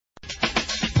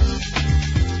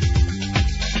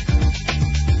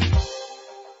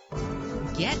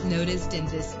get noticed in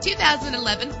this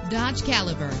 2011 Dodge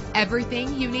Caliber.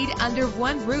 Everything you need under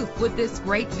one roof with this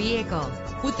great vehicle.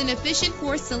 With an efficient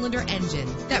 4-cylinder engine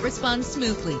that responds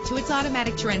smoothly to its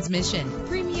automatic transmission,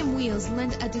 premium wheels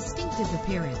lend a distinctive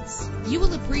appearance. You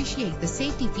will appreciate the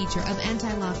safety feature of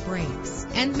anti-lock brakes,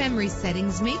 and memory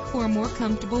settings make for a more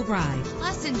comfortable ride.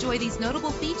 Plus, enjoy these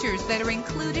notable features that are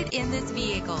included in this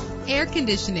vehicle: air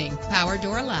conditioning, power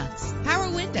door locks, power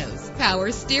windows,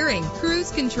 power steering,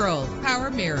 cruise control, power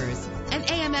mirrors, an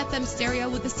AM/FM stereo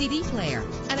with a CD player,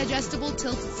 an adjustable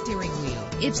tilt steering wheel.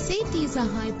 If safety is a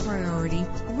high priority,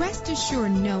 rest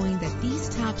assured knowing that these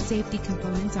top safety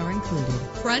components are included: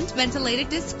 front ventilated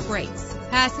disc brakes,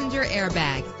 passenger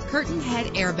airbag, curtain head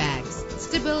airbags,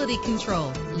 stability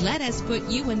control. Let us put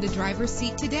you in the driver's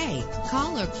seat today.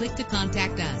 Call or click to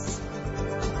contact us.